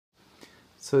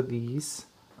So these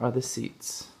are the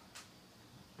seats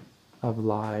of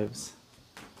lives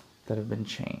that have been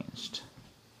changed.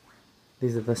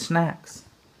 These are the snacks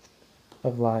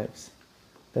of lives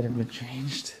that have been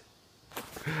changed.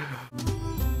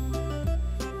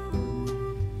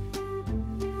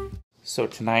 So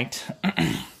tonight,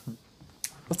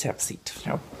 let's have a seat.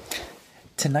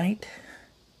 Tonight,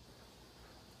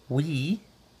 we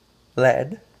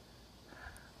led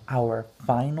our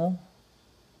final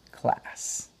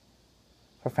class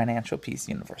for Financial Peace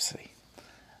University.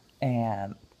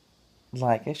 And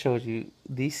like I showed you,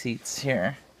 these seats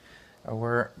here are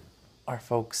where our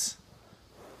folks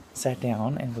sat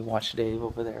down and we watched Dave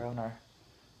over there on our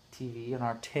TV, on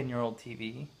our 10-year-old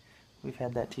TV. We've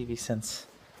had that TV since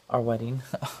our wedding,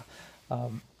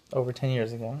 over 10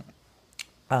 years ago.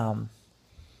 And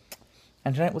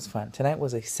tonight was fun. Tonight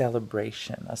was a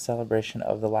celebration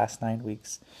of the last 9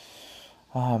 weeks,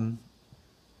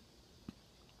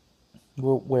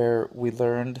 where we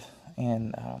learned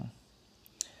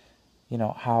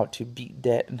how to beat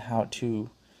debt and how to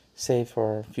save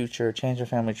for our future, change our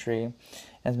family tree. And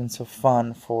it's been so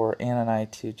fun for Ann and I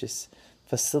to just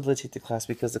facilitate the class,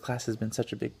 because the class has been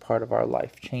such a big part of our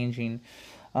life-changing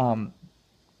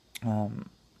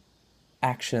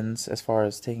actions as far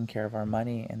as taking care of our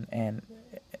money and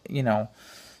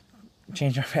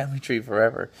change our family tree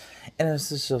forever. And it was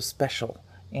just so special,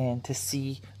 and to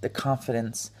see the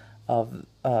confidence of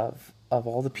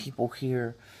all the people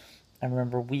here. I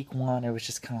remember week 1, it was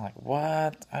just kind of like,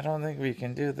 what? I don't think we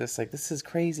can do this. Like, this is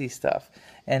crazy stuff.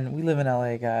 And we live in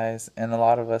LA, guys, and a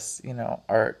lot of us,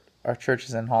 our church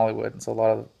is in Hollywood, and so a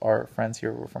lot of our friends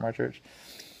here were from our church.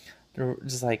 They're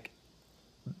just like,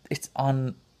 it's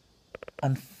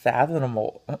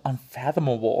unfathomable.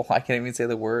 I can't even say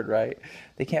the word right.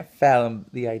 They can't fathom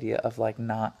the idea of like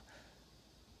not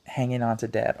hanging on to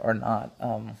debt or not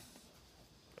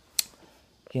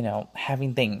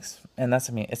having things. And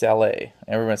it's LA.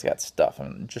 Everyone's got stuff.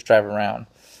 And just drive around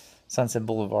Sunset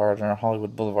Boulevard or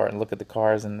Hollywood Boulevard and look at the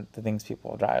cars and the things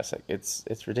people drive.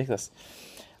 It's ridiculous.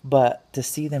 But to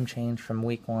see them change from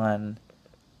week 1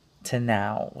 to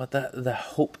now, with the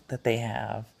hope that they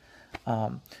have,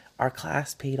 our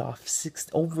class paid off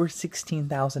over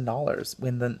 $16,000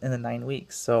 in the 9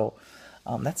 weeks. So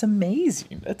that's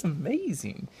amazing.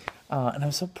 And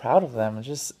I'm so proud of them. It's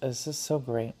just so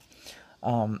great.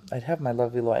 I'd have my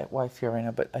lovely wife here right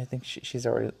now, but I think she's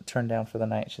already turned down for the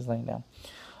night. She's laying down.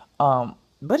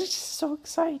 But it's just so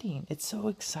exciting. It's so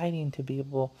exciting to be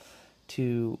able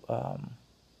to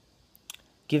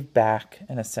give back,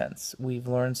 in a sense. We've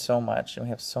learned so much, and we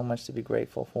have so much to be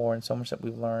grateful for, and so much that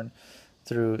we've learned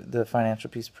through the financial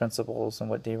peace principles and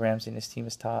what Dave Ramsey and his team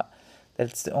has taught, that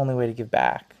it's the only way to give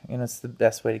back. It's the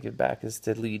best way to give back is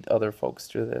to lead other folks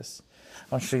through this.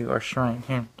 I'll show you our shrine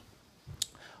here.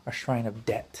 Our shrine of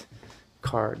debt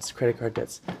cards, credit card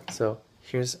debts. So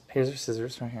here's our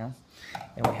scissors right here,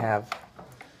 and we have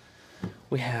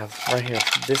right here.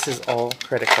 This is all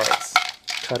credit cards,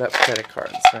 cut up credit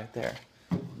cards right there.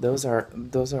 Those are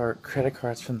credit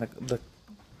cards from the.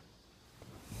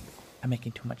 I'm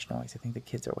making too much noise. I think the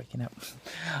kids are waking up.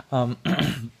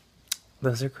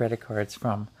 Those are credit cards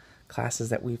from classes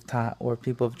that we've taught, or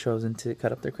people have chosen to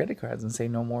cut up their credit cards and say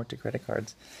no more to credit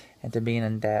cards and to being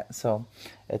in debt. So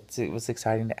it was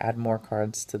exciting to add more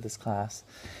cards to this class,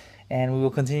 and we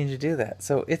will continue to do that.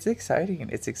 So it's exciting.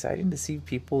 It's exciting to see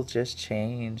people just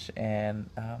change, and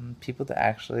people to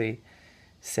actually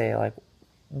say, like,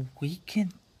 we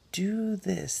can do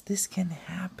this. This can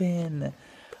happen.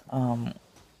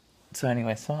 So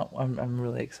anyway, I'm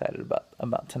really excited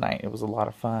about tonight. It was a lot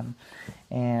of fun,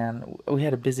 and we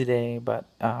had a busy day, but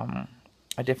I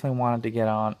definitely wanted to get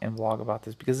on and vlog about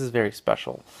this because it's very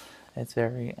special. It's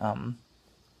very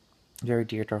very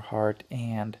dear to our heart,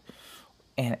 and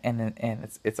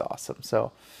it's awesome.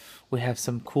 So we have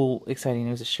some cool, exciting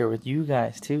news to share with you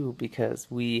guys too, because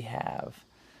we have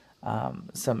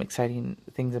some exciting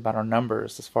things about our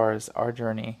numbers as far as our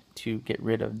journey to get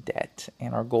rid of debt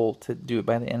and our goal to do it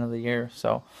by the end of the year.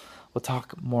 So we'll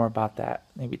talk more about that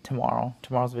maybe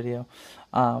tomorrow's video.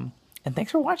 And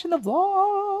thanks for watching the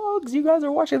vlogs. You guys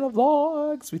are watching the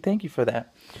vlogs. We thank you for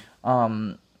that.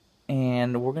 And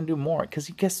we're gonna do more, because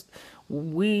you guess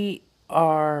we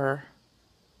are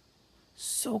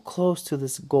so close to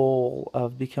this goal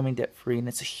of becoming debt free, and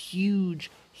it's a huge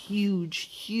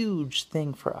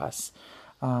thing for us,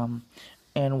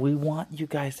 and we want you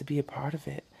guys to be a part of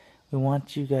it. We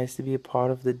want you guys to be a part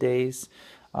of the days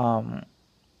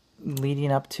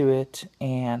leading up to it,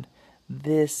 and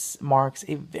this marks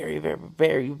a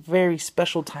very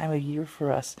special time of year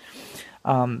for us.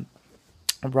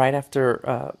 Right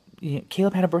after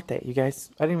Caleb had a birthday, you guys.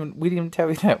 We didn't even tell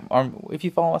you that. If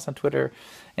you follow us on Twitter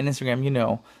and Instagram, you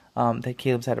know that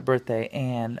Caleb's had a birthday,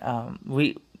 and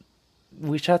we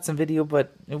shot some video,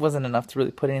 but it wasn't enough to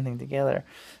really put anything together.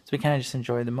 So we kind of just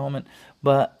enjoyed the moment.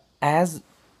 But as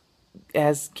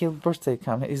Caleb's birthday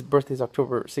comes, his birthday is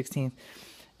October 16th.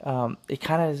 It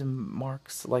kind of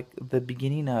marks like the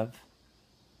beginning of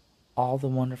all the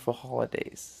wonderful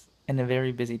holidays and a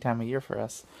very busy time of year for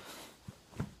us,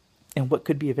 and what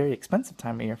could be a very expensive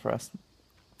time of year for us.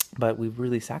 But we've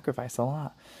really sacrificed a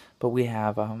lot. But we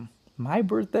have my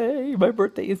birthday. My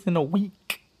birthday is in a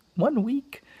week, 1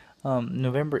 week.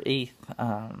 November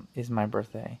 8th is my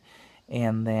birthday.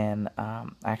 And then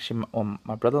actually,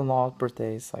 my brother-in-law's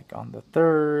birthday is like on the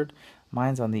 3rd.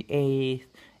 Mine's on the 8th.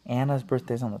 Anna's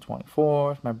birthday is on the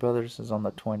 24th. My brother's is on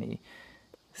the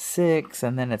 26th.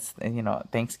 And then it's,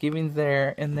 Thanksgiving's there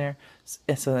in there.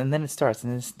 And then it starts.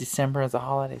 And it's December as the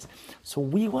holidays. So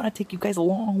we want to take you guys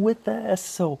along with us.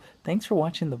 So thanks for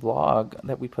watching the vlog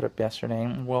that we put up yesterday.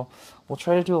 And we'll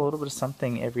try to do a little bit of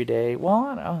something every day. Well,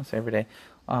 I don't say every day.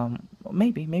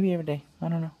 Maybe every day. I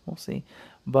don't know. We'll see.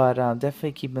 But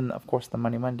definitely keeping, of course, the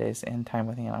Money Mondays and Time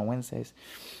with Anna on Wednesdays.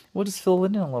 We'll just fill it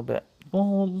in a little bit. Well,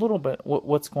 a little bit.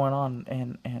 What's going on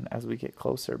and as we get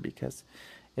closer, because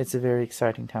it's a very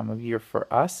exciting time of year for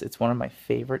us. It's one of my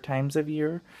favorite times of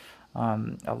year.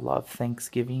 I love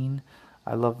Thanksgiving.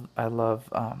 I love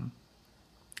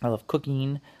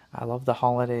cooking. I love the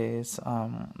holidays.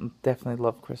 Definitely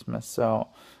love Christmas. So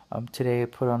today I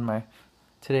put on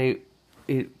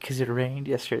because it rained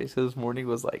yesterday, so this morning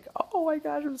was like, oh my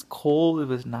gosh, it was cold, it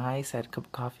was nice. I had a cup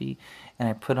of coffee, and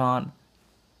I put on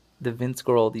the Vince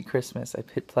Guaraldi Christmas. I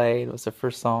hit play. It was the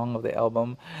first song of the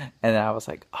album, and I was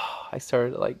like, oh, I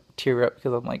started to like tear up,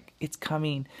 because I'm like, it's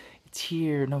coming, it's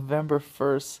here, November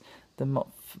 1st,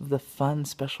 the fun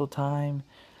special time,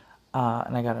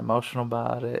 and I got emotional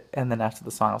about it. And then after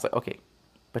the song, I was like, okay,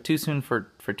 but too soon for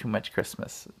too much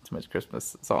Christmas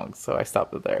songs, so I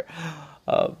stopped it there.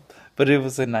 But it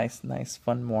was a nice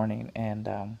fun morning,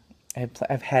 and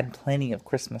I've had plenty of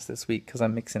Christmas this week, because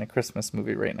I'm mixing a Christmas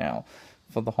movie right now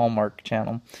for the Hallmark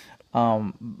Channel.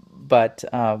 But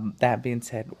that being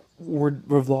said, we're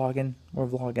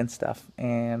vlogging stuff,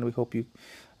 and we hope you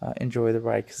enjoy the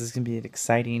ride, because it's gonna be an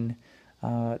exciting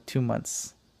 2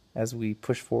 months as we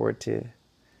push forward to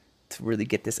really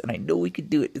get this. And I know we can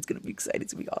do it. It's gonna be exciting.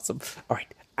 It's gonna be awesome. All right,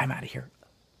 I'm out of here.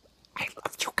 I love